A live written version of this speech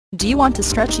Do you want to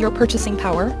stretch your purchasing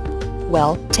power?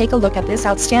 Well, take a look at this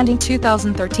outstanding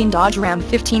 2013 Dodge Ram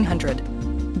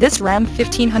 1500. This Ram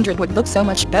 1500 would look so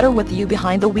much better with you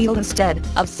behind the wheel instead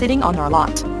of sitting on our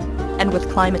lot. And with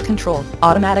climate control,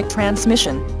 automatic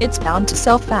transmission, it's bound to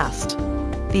sell fast.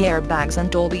 The airbags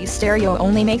and Dolby stereo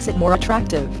only makes it more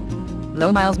attractive.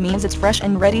 Low miles means it's fresh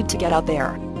and ready to get out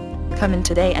there. Come in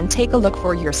today and take a look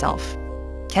for yourself.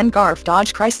 Ken Garff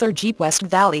Dodge Chrysler Jeep West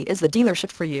Valley is the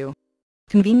dealership for you.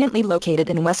 Conveniently located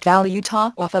in West Valley,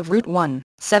 Utah off of Route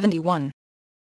 171.